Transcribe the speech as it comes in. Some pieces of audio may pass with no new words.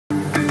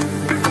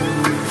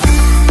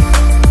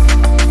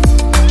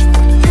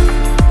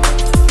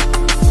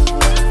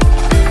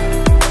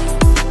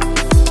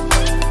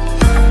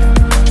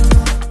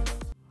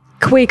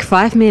quick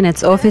 5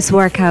 minutes office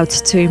workout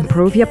to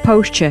improve your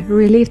posture,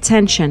 relieve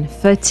tension,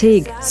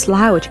 fatigue,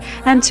 slouch,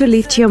 and to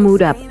lift your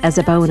mood up as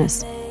a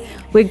bonus.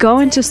 We're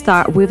going to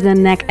start with the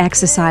neck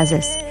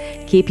exercises.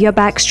 Keep your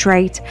back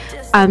straight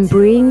and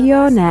bring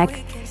your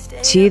neck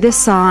to the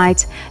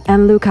side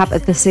and look up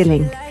at the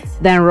ceiling.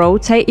 Then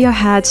rotate your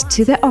head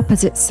to the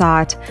opposite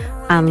side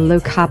and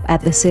look up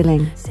at the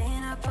ceiling.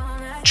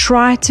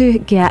 Try to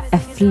get a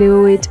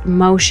fluid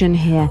motion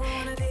here.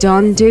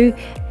 Don't do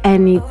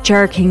any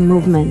jerking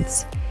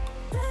movements.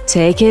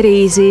 Take it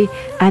easy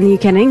and you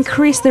can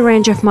increase the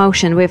range of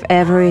motion with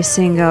every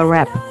single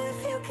rep.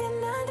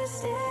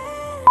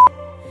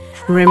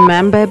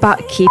 Remember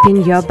about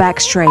keeping your back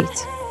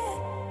straight.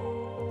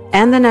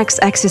 And the next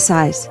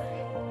exercise.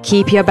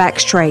 Keep your back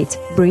straight.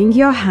 Bring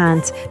your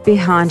hands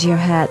behind your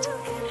head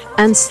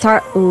and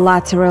start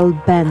lateral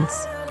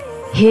bends.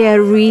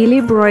 Here, really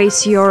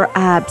brace your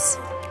abs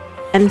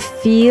and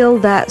feel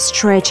that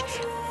stretch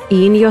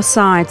in your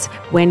sides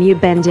when you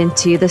bend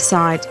into the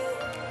side.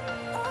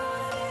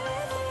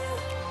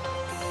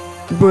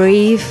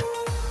 Breathe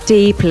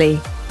deeply.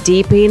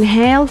 Deep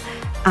inhale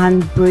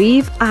and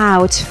breathe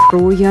out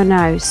through your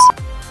nose.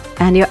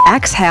 And your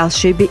exhale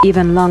should be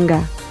even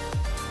longer.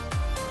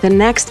 The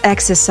next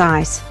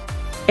exercise,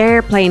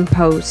 airplane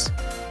pose.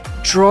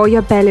 Draw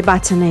your belly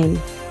button in.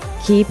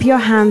 Keep your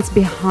hands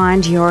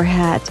behind your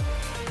head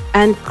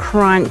and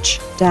crunch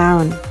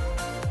down.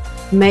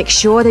 Make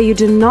sure that you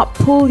do not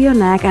pull your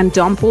neck and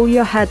don't pull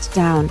your head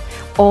down.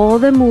 All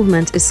the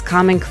movement is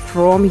coming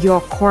from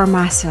your core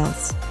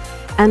muscles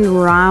and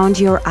round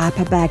your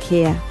upper back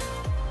here.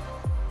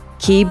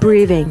 Keep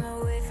breathing.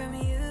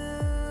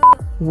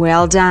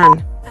 Well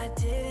done.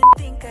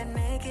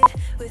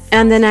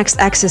 And the next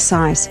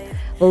exercise,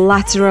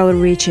 lateral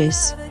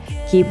reaches.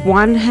 Keep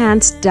one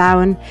hand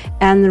down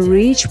and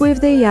reach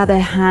with the other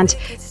hand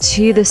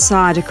to the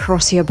side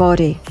across your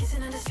body.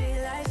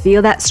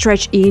 Feel that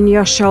stretch in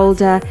your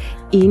shoulder,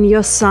 in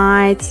your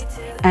sides,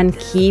 and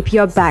keep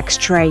your back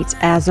straight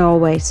as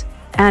always.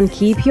 And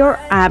keep your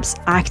abs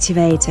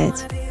activated.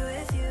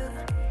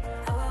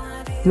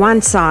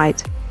 One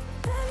side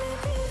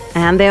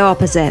and the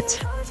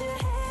opposite.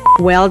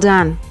 Well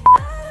done.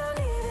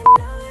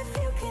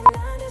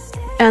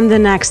 And the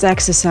next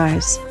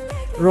exercise.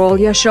 Roll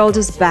your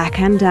shoulders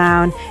back and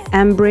down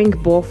and bring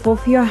both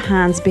of your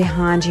hands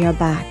behind your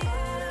back.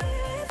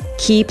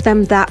 Keep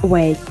them that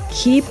way.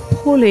 Keep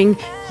pulling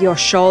your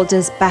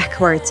shoulders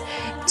backwards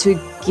to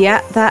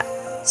get that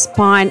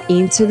spine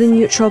into the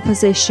neutral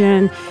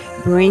position.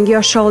 Bring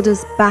your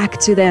shoulders back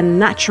to their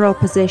natural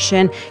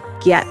position.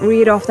 Get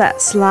rid of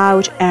that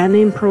slouch and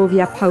improve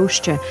your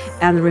posture.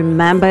 And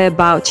remember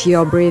about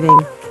your breathing.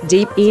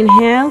 Deep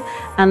inhale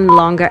and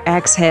longer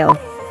exhale.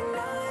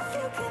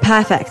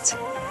 Perfect.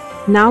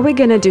 Now we're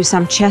gonna do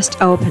some chest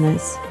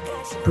openers.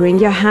 Bring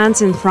your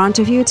hands in front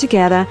of you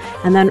together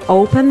and then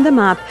open them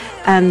up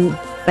and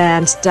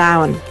bend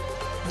down.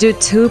 Do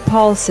 2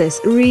 pulses.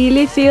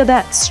 Really feel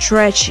that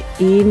stretch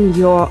in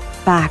your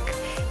back,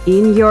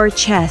 in your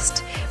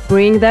chest.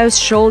 Bring those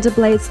shoulder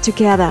blades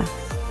together.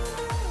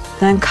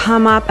 Then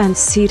come up and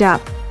sit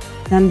up.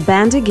 Then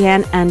bend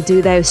again and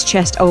do those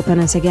chest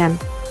openers again.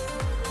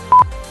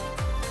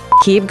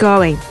 Keep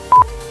going.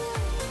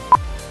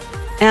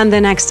 And the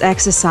next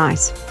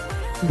exercise.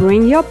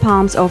 Bring your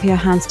palms of your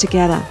hands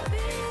together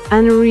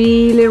and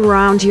really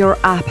round your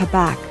upper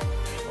back.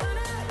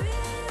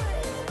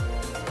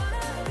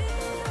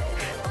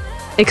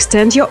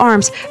 Extend your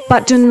arms,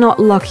 but do not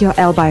lock your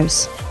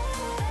elbows.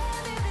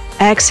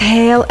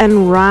 Exhale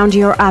and round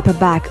your upper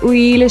back.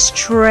 Really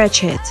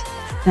stretch it.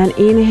 Then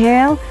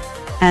inhale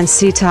and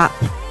sit up.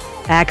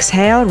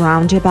 Exhale,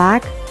 round your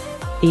back.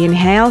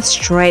 Inhale,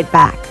 straight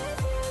back.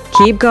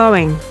 Keep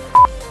going.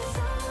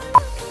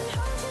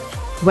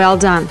 Well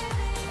done.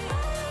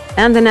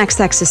 And the next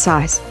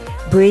exercise.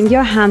 Bring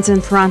your hands in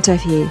front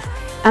of you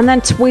and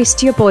then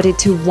twist your body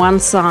to one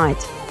side.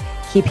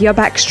 Keep your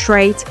back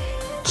straight.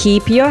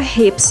 Keep your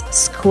hips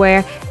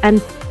square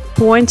and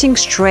pointing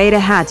straight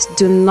ahead.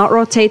 Do not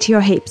rotate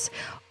your hips.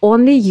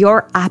 Only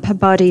your upper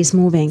body is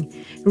moving.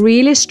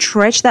 Really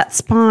stretch that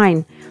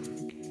spine.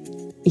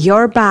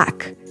 Your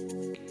back.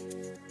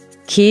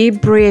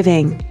 Keep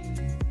breathing.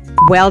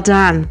 Well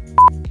done.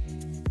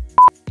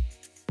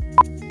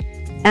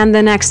 And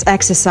the next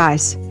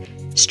exercise.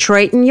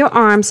 Straighten your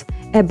arms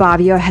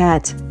above your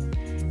head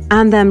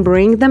and then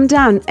bring them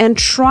down and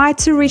try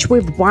to reach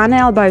with one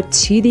elbow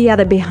to the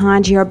other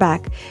behind your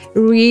back.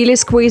 Really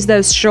squeeze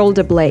those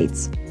shoulder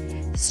blades.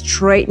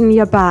 Straighten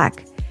your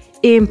back.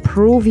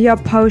 Improve your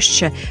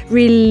posture.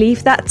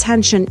 Relieve that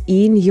tension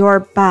in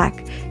your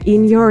back,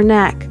 in your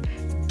neck.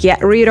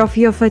 Get rid of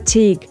your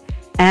fatigue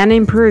and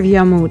improve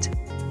your mood.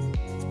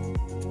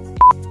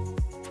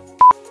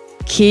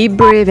 Keep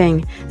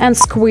breathing and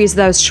squeeze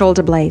those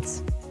shoulder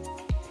blades.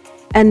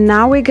 And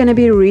now we're going to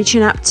be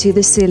reaching up to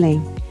the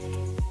ceiling.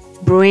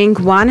 Bring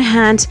one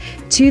hand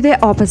to the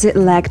opposite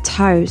leg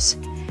toes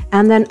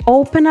and then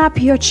open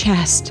up your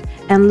chest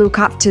and look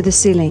up to the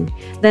ceiling.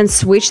 Then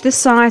switch the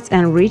sides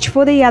and reach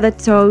for the other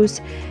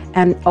toes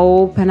and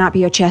open up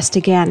your chest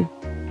again.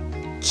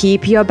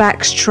 Keep your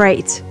back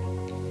straight.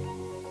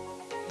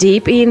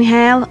 Deep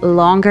inhale,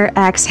 longer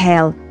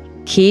exhale.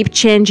 Keep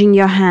changing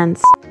your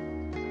hands.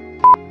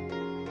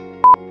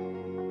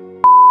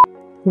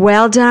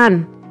 Well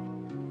done.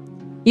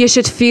 You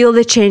should feel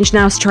the change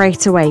now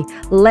straight away.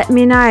 Let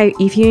me know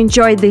if you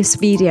enjoyed this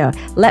video.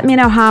 Let me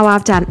know how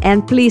I've done,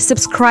 and please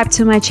subscribe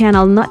to my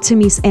channel not to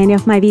miss any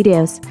of my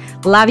videos.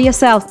 Love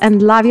yourself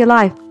and love your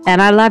life.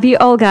 And I love you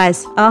all,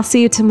 guys. I'll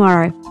see you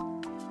tomorrow.